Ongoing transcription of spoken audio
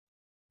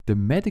The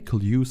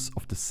medical use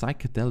of the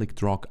psychedelic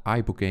drug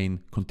Ibogaine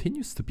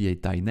continues to be a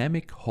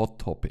dynamic hot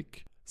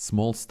topic.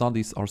 Small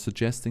studies are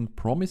suggesting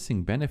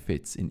promising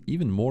benefits in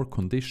even more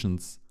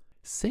conditions.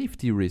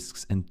 Safety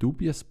risks and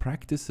dubious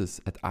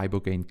practices at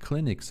Ibogaine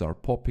clinics are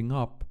popping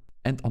up,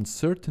 and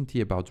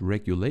uncertainty about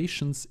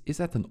regulations is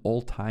at an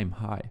all-time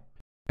high.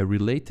 A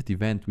related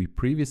event we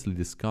previously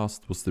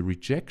discussed was the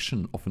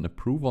rejection of an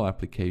approval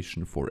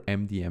application for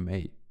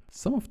MDMA.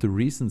 Some of the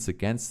reasons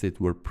against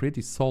it were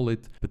pretty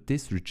solid, but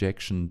this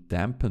rejection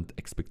dampened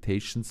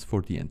expectations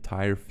for the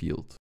entire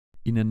field.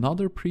 In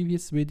another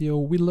previous video,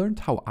 we learned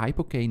how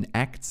Ibogaine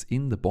acts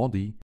in the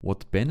body,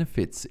 what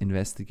benefits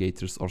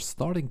investigators are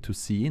starting to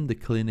see in the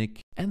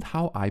clinic, and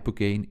how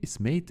Ibogaine is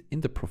made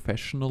in the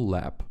professional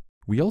lab.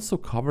 We also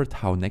covered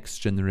how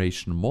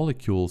next-generation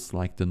molecules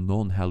like the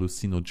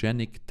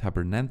non-hallucinogenic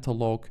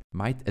tabernantolog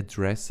might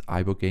address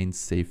Ibogaine's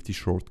safety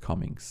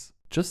shortcomings.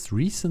 Just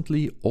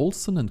recently,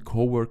 Olson and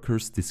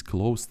co-workers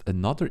disclosed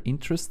another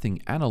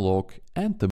interesting analog and the